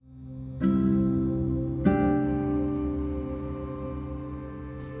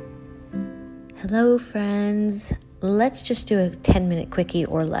Hello, friends. Let's just do a 10-minute quickie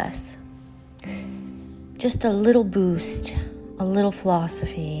or less. Just a little boost, a little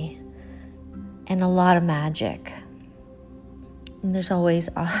philosophy, and a lot of magic. And there's always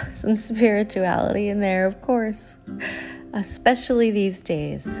some spirituality in there, of course, especially these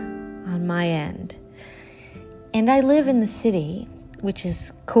days on my end. And I live in the city, which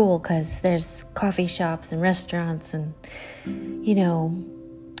is cool because there's coffee shops and restaurants and,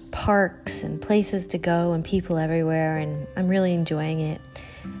 parks and places to go and people everywhere, and I'm really enjoying it.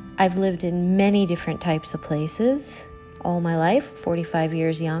 I've lived in many different types of places all my life, 45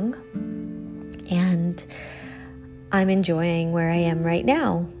 years young, and I'm enjoying where I am right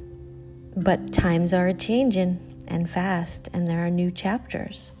now. But times are a-changing and fast, and there are new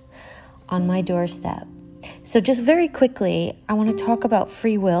chapters on my doorstep. So just very quickly, I want to talk about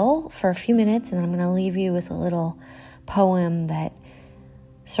free will for a few minutes, and I'm going to leave you with a little poem that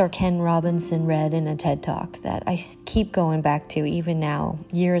Sir Ken Robinson read in a TED Talk that I keep going back to even now,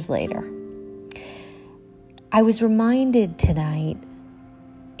 years later. I was reminded tonight,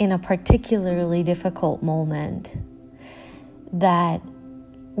 in a particularly difficult moment, that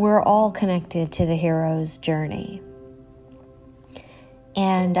we're all connected to the hero's journey.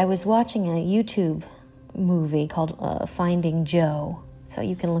 And I was watching a YouTube movie called Finding Joe, so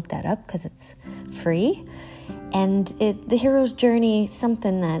you can look that up because it's free. And the hero's journey,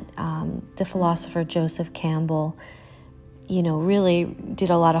 something that the philosopher Joseph Campbell, really did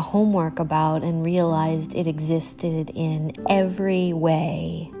a lot of homework about and realized it existed in every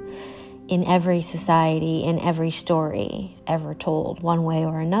way, in every society, in every story ever told, one way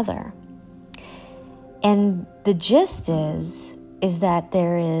or another. And the gist is that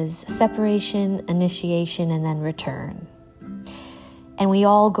there is separation, initiation, and then return. And we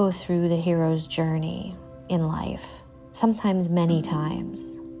all go through the hero's journey in life, sometimes many times.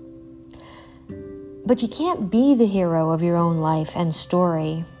 But you can't be the hero of your own life and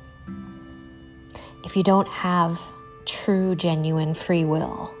story if you don't have true, genuine free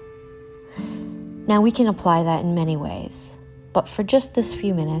will. Now, we can apply that in many ways, but for just this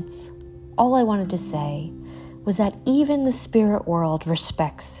few minutes, all I wanted to say was that even the spirit world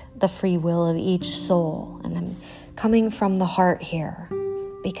respects the free will of each soul. And I'm coming from the heart here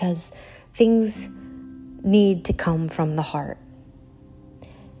because things need to come from the heart.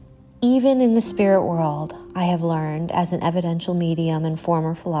 Even in the spirit world, I have learned as an evidential medium and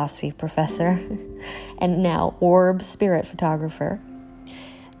former philosophy professor and now orb spirit photographer,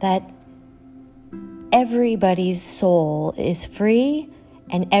 that everybody's soul is free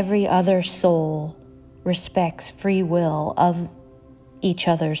and every other soul respects free will of each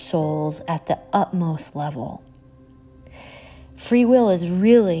other's souls at the utmost level. Free will is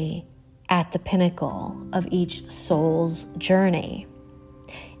really at the pinnacle of each soul's journey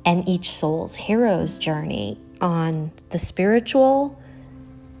and each soul's hero's journey on the spiritual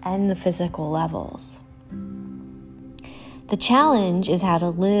and the physical levels. The challenge is how to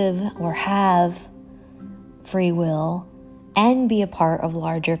live or have free will and be a part of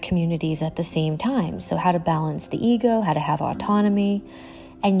larger communities at the same time. So how to balance the ego, how to have autonomy,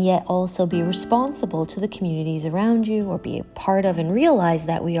 and yet also be responsible to the communities around you or be a part of and realize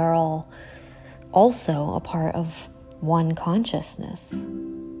that we are all also a part of one consciousness.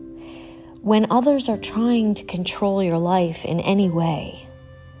 When others are trying to control your life in any way,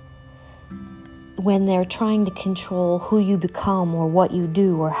 when they're trying to control who you become or what you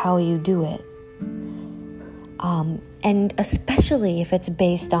do or how you do it, and especially if it's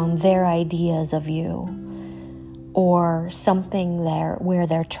based on their ideas of you, or something there where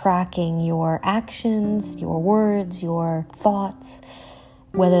they're tracking your actions, your words, your thoughts,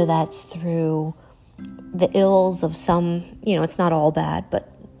 whether that's through the ills of some, it's not all bad,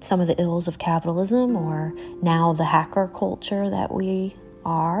 but some of the ills of capitalism, or now the hacker culture that we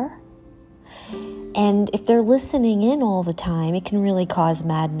are. And if they're listening in all the time, it can really cause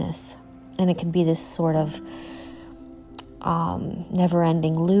madness. And it can be this sort of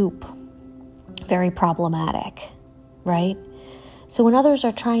never-ending loop, very problematic. Right? So when others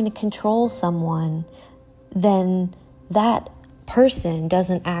are trying to control someone, then that person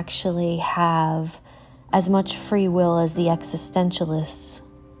doesn't actually have as much free will as the existentialists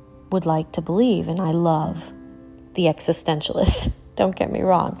would like to believe. And I love the existentialists. Don't get me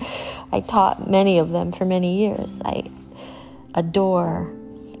wrong. I taught many of them for many years. I adore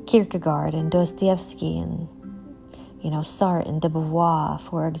Kierkegaard and Dostoevsky and, Sartre and de Beauvoir,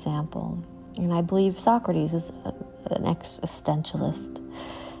 for example. And I believe Socrates is an existentialist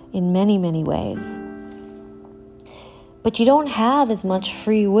in many, many ways. But you don't have as much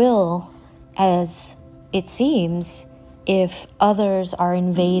free will as it seems if others are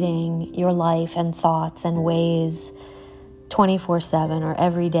invading your life and thoughts and ways 24/7 or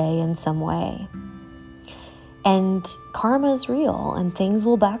every day in some way. And karma is real and things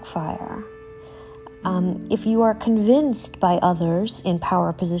will backfire. If you are convinced by others in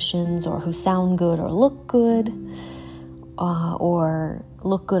power positions or who sound good or look good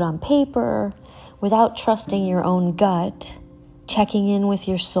on paper, without trusting your own gut, checking in with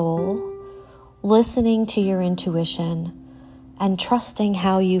your soul, listening to your intuition, and trusting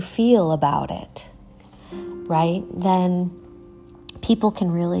how you feel about it, right? Then people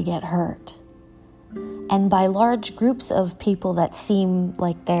can really get hurt. And by large groups of people that seem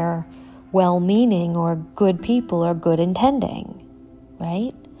like they're well-meaning or good people or good intending,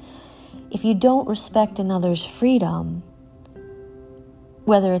 right? If you don't respect another's freedom,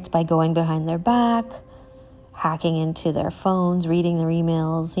 whether it's by going behind their back, hacking into their phones, reading their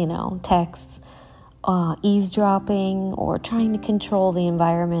emails, texts, eavesdropping, or trying to control the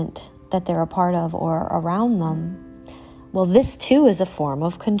environment that they're a part of or around them, well, this too is a form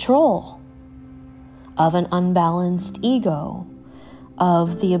of control, of an unbalanced ego,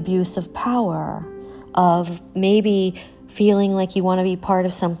 of the abuse of power, of maybe feeling like you want to be part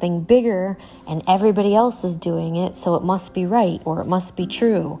of something bigger and everybody else is doing it, so it must be right or it must be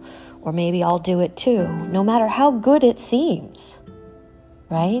true, or maybe I'll do it too, no matter how good it seems,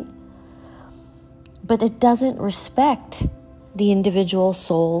 right? But it doesn't respect the individual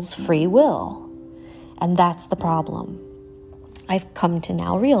soul's free will. And that's the problem. I've come to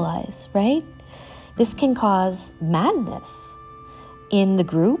now realize, right? This can cause madness in the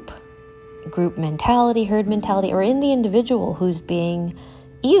group mentality, herd mentality, or in the individual who's being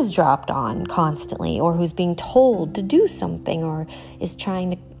eavesdropped on constantly, or who's being told to do something, or is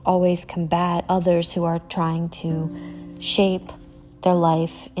trying to always combat others who are trying to shape their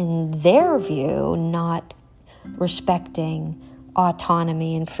life in their view, not respecting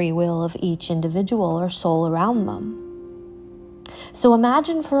autonomy and free will of each individual or soul around them. So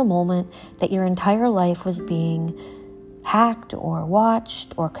imagine for a moment that your entire life was being hacked or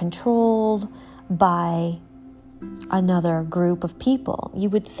watched or controlled by another group of people. You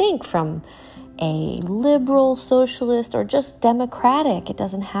would think from a liberal, socialist, or just democratic, it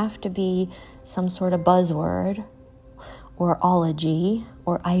doesn't have to be some sort of buzzword or ology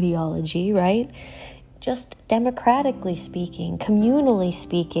or ideology, right? Just democratically speaking, communally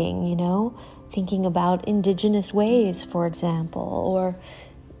speaking, thinking about indigenous ways, for example, or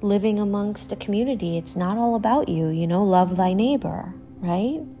living amongst a community. It's not all about you, love thy neighbor,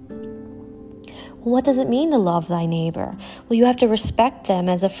 right? Well, what does it mean to love thy neighbor? Well, you have to respect them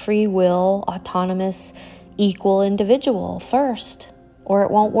as a free will, autonomous, equal individual first, or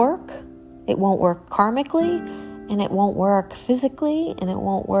it won't work. It won't work karmically, and it won't work physically, and it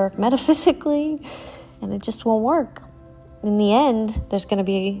won't work metaphysically, and it just won't work. In the end, there's going to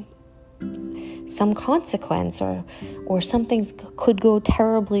be some consequence or something could go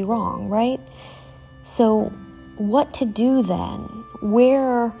terribly wrong, right? So what to do then?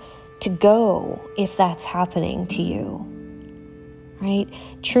 Where to go if that's happening to you, right?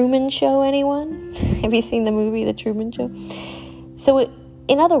 Truman Show, anyone? Have you seen the movie The Truman Show? So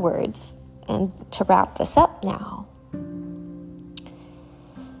in other words, and to wrap this up now,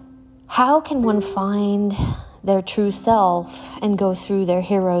 how can one find their true self and go through their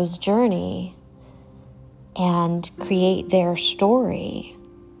hero's journey and create their story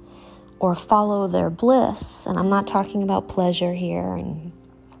or follow their bliss? And I'm not talking about pleasure here, and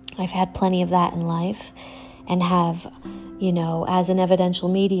I've had plenty of that in life and have, as an evidential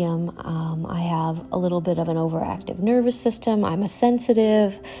medium, I have a little bit of an overactive nervous system. I'm a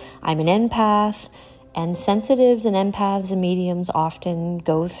sensitive, I'm an empath, and sensitives and empaths and mediums often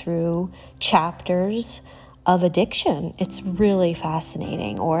go through chapters of addiction. It's really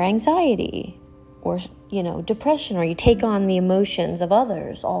fascinating, or anxiety, or, depression, or you take on the emotions of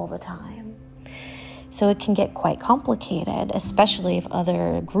others all the time. So it can get quite complicated, especially if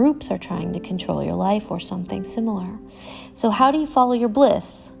other groups are trying to control your life or something similar. So how do you follow your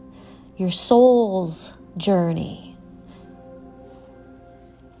bliss, your soul's journey,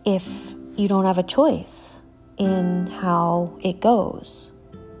 if you don't have a choice in how it goes,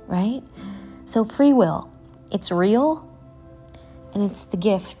 right? So free will, it's real, and it's the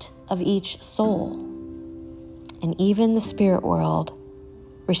gift of each soul. And even the spirit world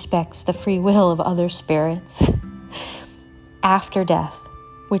respects the free will of other spirits after death,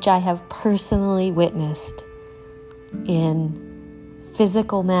 which I have personally witnessed in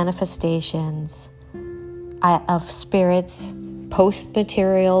physical manifestations of spirits,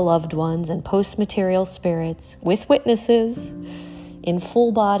 post-material loved ones and post-material spirits with witnesses in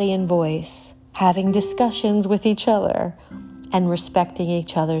full body and voice having discussions with each other, and respecting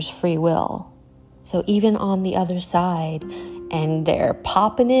each other's free will. So even on the other side, and they're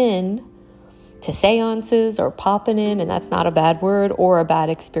popping in to seances or popping in, and that's not a bad word or a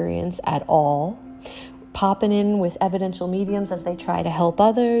bad experience at all, popping in with evidential mediums as they try to help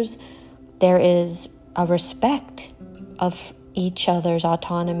others, there is a respect of each other's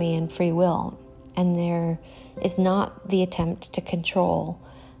autonomy and free will. And there is not the attempt to control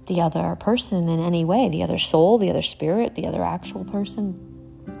the other person in any way, the other soul, the other spirit, the other actual person.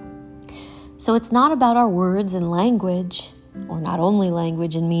 So it's not about our words and language, or not only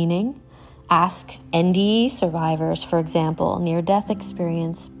language and meaning. Ask NDE survivors, for example, near-death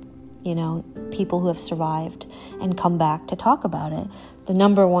experience, people who have survived and come back to talk about it. The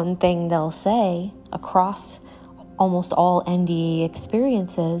number one thing they'll say across almost all NDE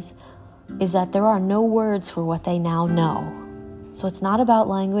experiences is that there are no words for what they now know. So it's not about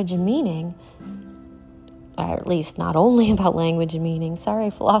language and meaning, or at least not only about language and meaning. Sorry,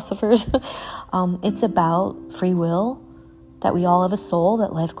 philosophers. It's about free will, that we all have a soul,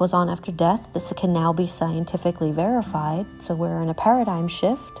 that life goes on after death. This can now be scientifically verified. So we're in a paradigm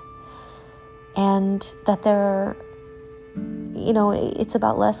shift. And that it's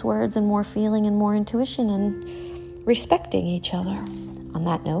about less words and more feeling and more intuition and respecting each other. On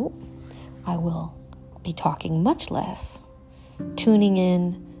that note, I will be talking much less, tuning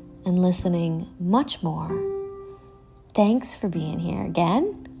in and listening much more. Thanks for being here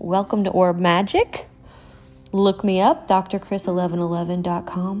again. Welcome to Orb Magic. Look me up,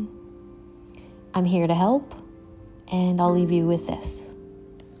 drchris1111.com. I'm here to help, and I'll leave you with this.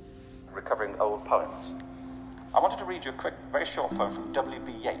 Recovering old poems. I wanted to read you a quick, very short poem from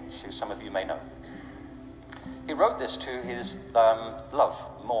W.B. Yeats, who some of you may know. He wrote this to his love,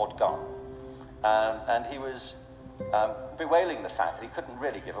 Maud Gone, and he was bewailing the fact that he couldn't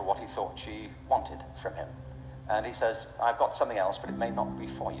really give her what he thought she wanted from him. And he says, I've got something else, but it may not be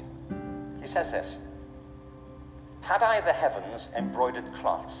for you. He says this: had I the heavens embroidered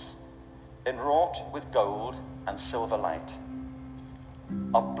cloths, enwrought with gold and silver light,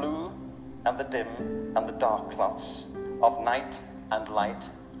 of blue and the dim and the dark cloths, of night and light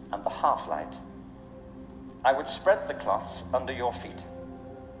and the half-light, I would spread the cloths under your feet.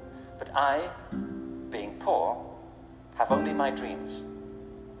 But I, being poor, have only my dreams.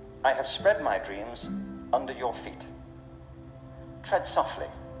 I have spread my dreams under your feet. Tread softly,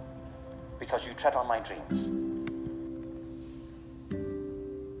 because you tread on my dreams.